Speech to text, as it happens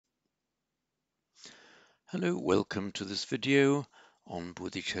Hello, welcome to this video on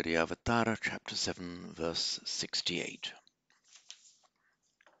Bodhicaryavatara, chapter 7, verse 68.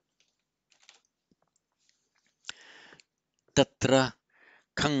 Tatra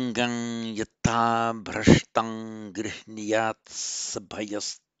kangang yata bhrashtang grihniyat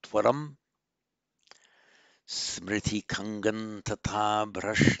sabhayastvaram smriti kangan tata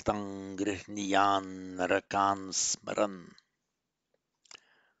bhrashtang grihniyan narakan smaran.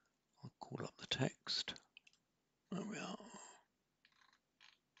 I'll call up the text. There we are.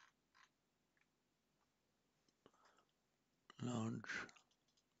 Large.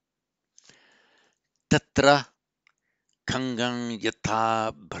 Tatra kangang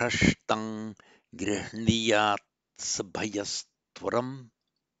yata bhrashtang grihniyat sabhayastvaram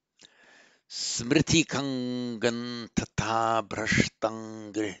smriti kangan tata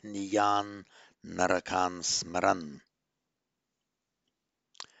bhrashtang grihniyan narakan smaran.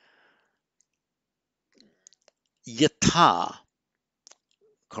 Yata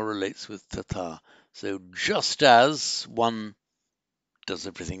correlates with tata. So just as one does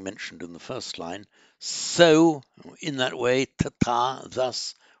everything mentioned in the first line, so in that way, tata,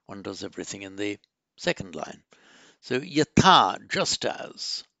 thus, one does everything in the second line. So yata, just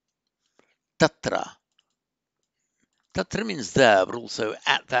as. Tatra. Tatra means there, but also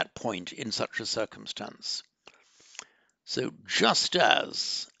at that point in such a circumstance. So just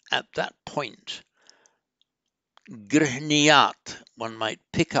as at that point, grihniyat, one might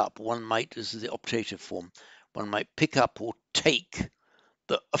pick up, one might, this is the optative form, one might pick up or take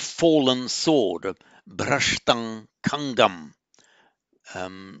a fallen sword, brashtang kangam. Got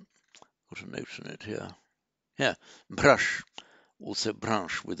a note in it here. Yeah, brush, also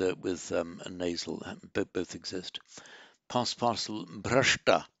branch with a nasal, both exist. Past participle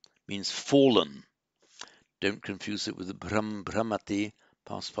brashta means fallen. Don't confuse it with the brahmati,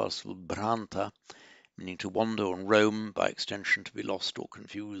 past participle branta, meaning to wander and roam, by extension to be lost or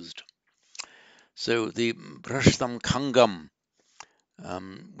confused. So the brashtam kangam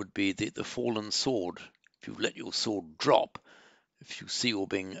would be the fallen sword. If you let your sword drop, if you see you're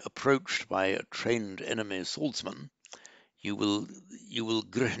being approached by a trained enemy swordsman, you will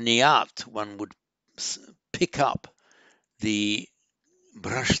grihniyat, one would pick up the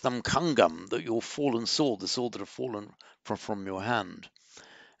brashtam kangam, that your fallen sword, the sword that have fallen from your hand.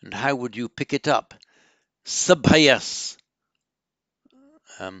 And how would you pick it up? Sabhayas,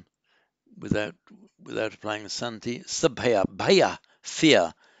 without applying the santi. Sabhaya, bhaya,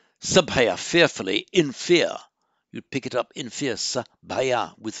 fear. Sabhaya, fearfully, in fear. You'd pick it up in fear.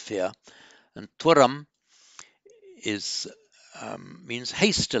 Sabhaya, with fear. And twaram is means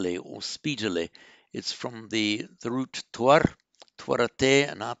hastily or speedily. It's from the root twar, twarate,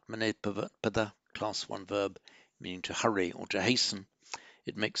 and atmane pada, class 1 verb, meaning to hurry or to hasten.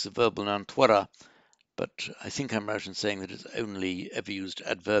 It makes the verbal noun twara, but I think I'm right in saying that it's only ever used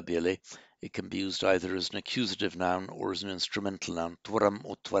adverbially. It can be used either as an accusative noun or as an instrumental noun, twaram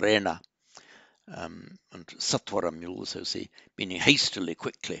or twarena. And satwaram you'll also see, meaning hastily,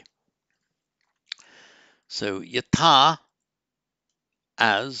 quickly. So yata,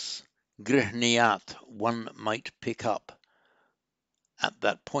 as, grihniyat, one might pick up. At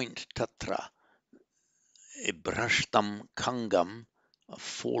that point, tatra, a brashtam kangam, a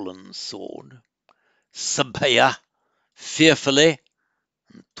fallen sword. Sabhaya, fearfully,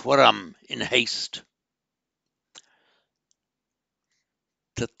 and twaram, in haste.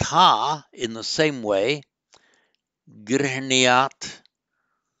 Tata, in the same way, grihniyat,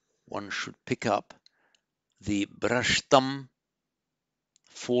 one should pick up the brashtam,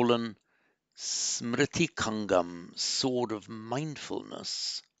 fallen, smriti kangam, sword of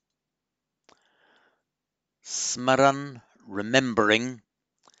mindfulness. Smaran, remembering,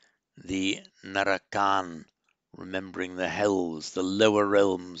 the narakan, remembering the hells, the lower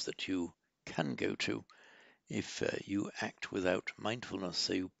realms that you can go to if you act without mindfulness.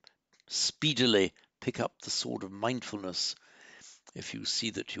 So you speedily pick up the sword of mindfulness if you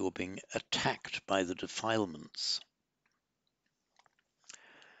see that you're being attacked by the defilements.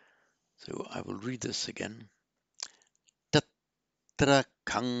 So I will read this again. Tatra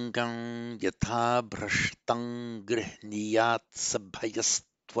kangang yatha bhrashtang grihniyat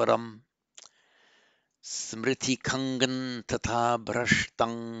sabhayastvaram smriti kangan tata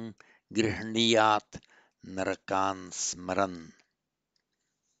bhrashtang grihniyat narakan smaran.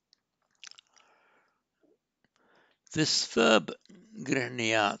 This verb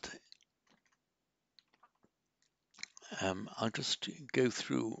grihniyat, I'll just go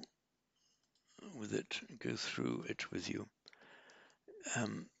through it with you.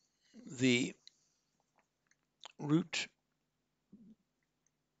 The root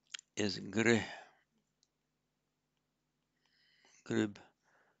is grih, grib.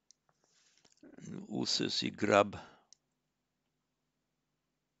 And also see grab.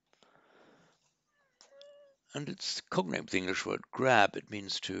 And it's cognate with the English word grab. It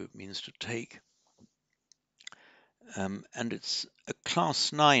means to take. And it's a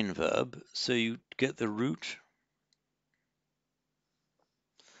class 9 verb, so you get the root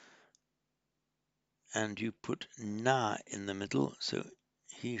and you put na in the middle, so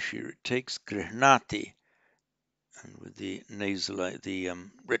he, she, it takes grihnati, and with the nasal, the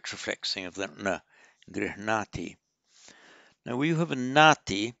retroflexing of that na, grihnati. Now, where you have a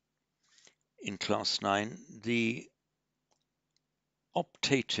nati in class 9, the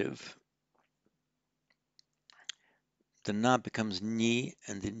optative, the na becomes ni,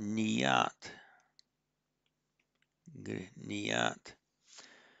 and the niyat, niyat.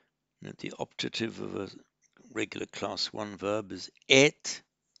 Now, the optative of a regular class 1 verb is et.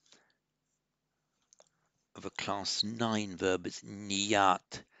 Of a class 9 verb is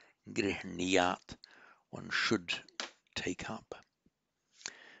niyat, grihniyat. One should take up.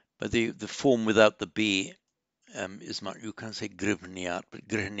 But the form without the b is much, you can say grivniyat, but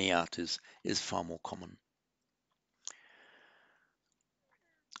grihniyat is far more common.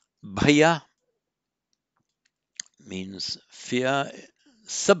 Bhaya means fear.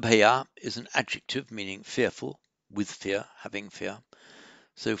 Sabhaya is an adjective meaning fearful, with fear, having fear.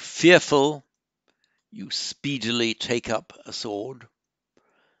 So fearful, you speedily take up a sword.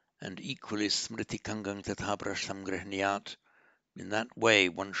 And equally, smriti kangang tathabrasham grihniyat. In that way,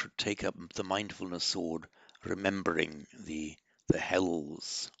 one should take up the mindfulness sword, remembering the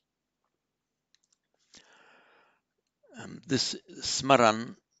hells. This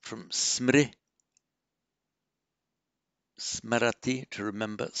smaran from smri, smarati, to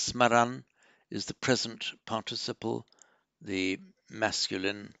remember. Smaran is the present participle, the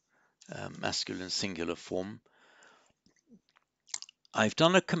masculine singular form. I've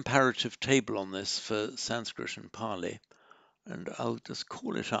done a comparative table on this for Sanskrit and Pali, and I'll just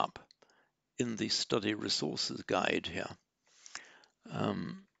call it up in the study resources guide here.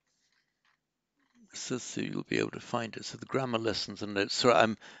 So you'll be able to find it. So the grammar lessons and notes. So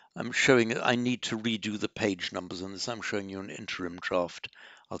I'm showing. I need to redo the page numbers on this. I'm showing you an interim draft.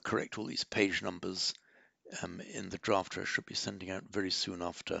 I'll correct all these page numbers in the draft I should be sending out very soon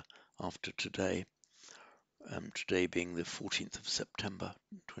after today. Today being the 14th of September,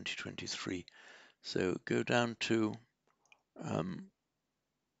 2023. So go down to a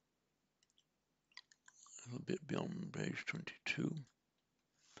little bit beyond page 22.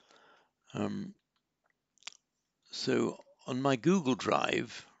 So on my Google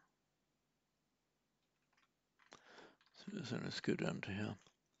Drive, so let's go down to here.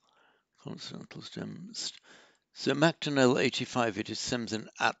 Consonantal stems. So Macdonell 85, it is stems in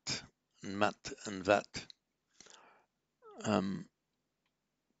at, and mat, and vat.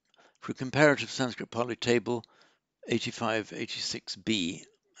 For a comparative Sanskrit Pali table, 85, 86b,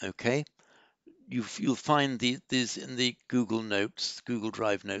 okay? You'll find these in the Google Notes, Google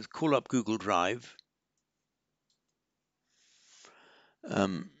Drive notes. Call up Google Drive.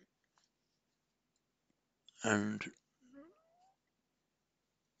 And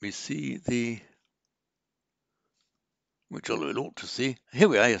we see which all we ought to see. Here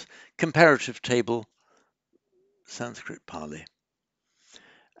we are, yes. Comparative table, Sanskrit Pali.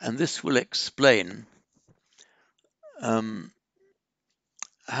 And this will explain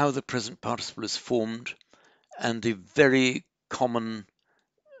how the present participle is formed and the very common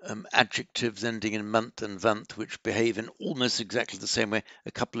adjectives ending in mant and vant, which behave in almost exactly the same way.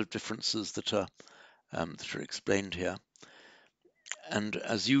 A couple of differences that are explained here. And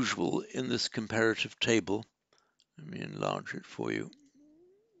as usual in this comparative table, let me enlarge it for you.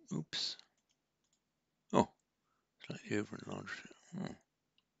 Oops. Oh, slightly over enlarged it. Oh.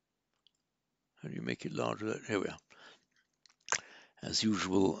 How do you make it larger? Here we are. As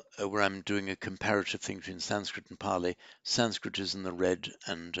usual, where I'm doing a comparative thing between Sanskrit and Pali, Sanskrit is in the red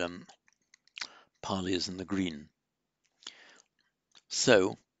and Pali is in the green.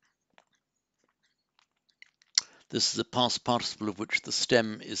 So, this is a past participle of which the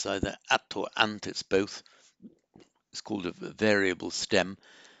stem is either at or ant, it's both. It's called a variable stem.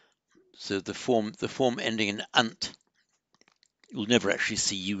 So the form ending in ant, you'll never actually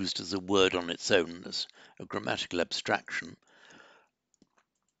see used as a word on its own, as a grammatical abstraction.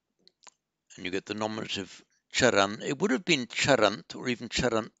 And you get the nominative charan. It would have been charant or even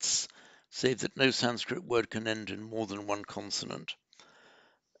charants, save that no Sanskrit word can end in more than one consonant,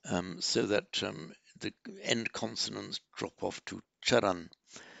 so that the end consonants drop off to charan,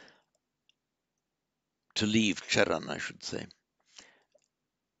 to leave charan, I should say.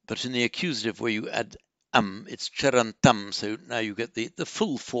 But in the accusative, where you add it's charantam, so now you get the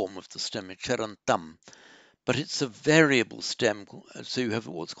full form of the stem, charantam. But it's a variable stem, so you have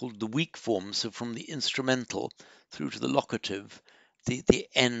what's called the weak form. So from the instrumental through to the locative, the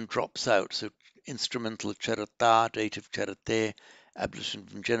N drops out. So instrumental charata, dative charate, abolition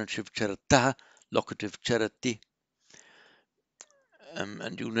from genitive charata, locative charati.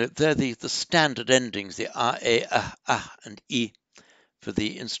 And you'll note they're the standard endings, the a, and I for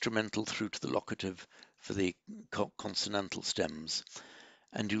the instrumental through to the locative for the consonantal stems.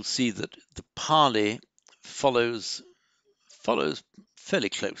 And you'll see that the Pali follows fairly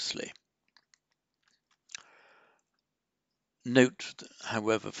closely. Note,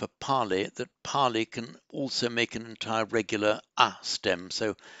 however, for Pali that Pali can also make an entire regular A stem.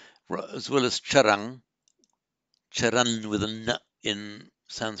 So as well as charan with an N in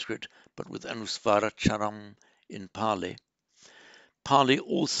Sanskrit, but with Anusvara charam in Pali. Pali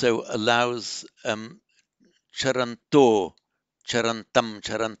also allows charanto, charantam,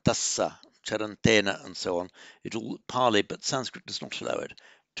 charantassa, charantena, and so on. It all Pali, but Sanskrit does not allow it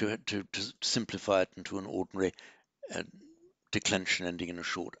to simplify it into an ordinary declension ending in a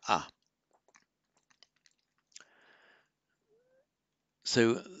short a.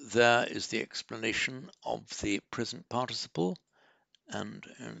 So there is the explanation of the present participle, and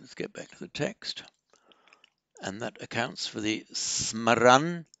let's get back to the text. And that accounts for the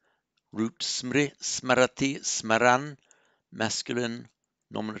smaran, root smri, smarati, smaran, masculine,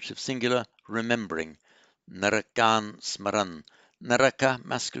 nominative singular, remembering. Narakan smaran. Naraka,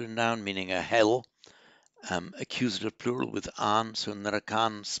 masculine noun meaning a hell. Accusative plural with an, so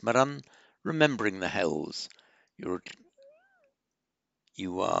narakan smaran, remembering the hells.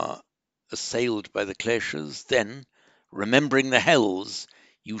 You are assailed by the kleshas, then, remembering the hells,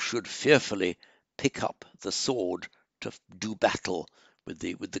 you should fearfully pick up the sword to do battle with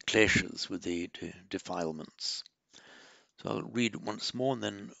the kleshas, with the defilements. So I'll read it once more and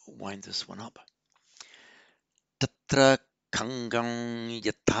then wind this one up. Tatra kangang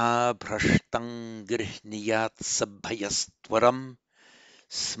yatha bhrashtam grihniyat sabhayastvaram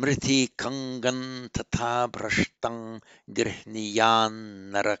Smriti kangan tatha bhrashtam grihniyan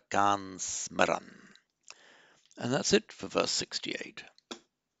narakan smaran. And that's it for verse 68.